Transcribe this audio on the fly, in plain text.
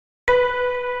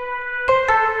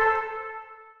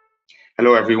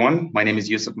Hello, everyone. My name is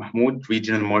Yusuf Mahmoud,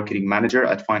 Regional Marketing Manager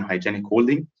at Fine Hygienic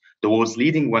Holding, the world's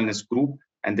leading wellness group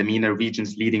and the MENA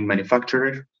region's leading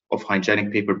manufacturer of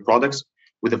hygienic paper products,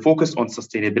 with a focus on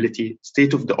sustainability,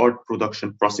 state-of-the-art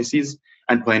production processes,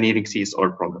 and pioneering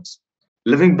CSR products.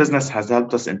 Living Business has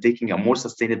helped us in taking a more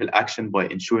sustainable action by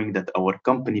ensuring that our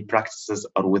company practices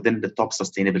are within the top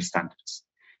sustainable standards.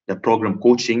 The program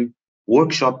coaching,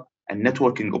 workshop, and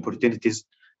networking opportunities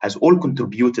has all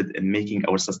contributed in making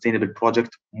our sustainable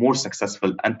project more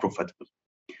successful and profitable.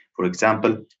 For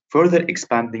example, further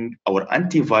expanding our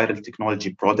antiviral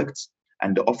technology products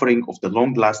and the offering of the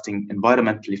long-lasting,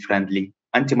 environmentally friendly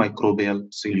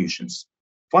antimicrobial solutions.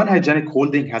 Fine Hygienic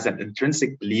Holding has an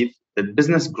intrinsic belief that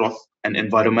business growth and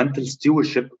environmental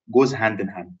stewardship goes hand in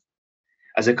hand.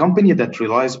 As a company that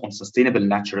relies on sustainable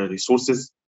natural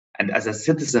resources and as a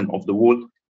citizen of the world,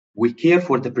 we care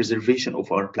for the preservation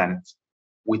of our planet.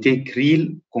 We take real,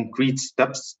 concrete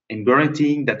steps in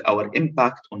guaranteeing that our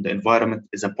impact on the environment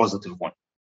is a positive one.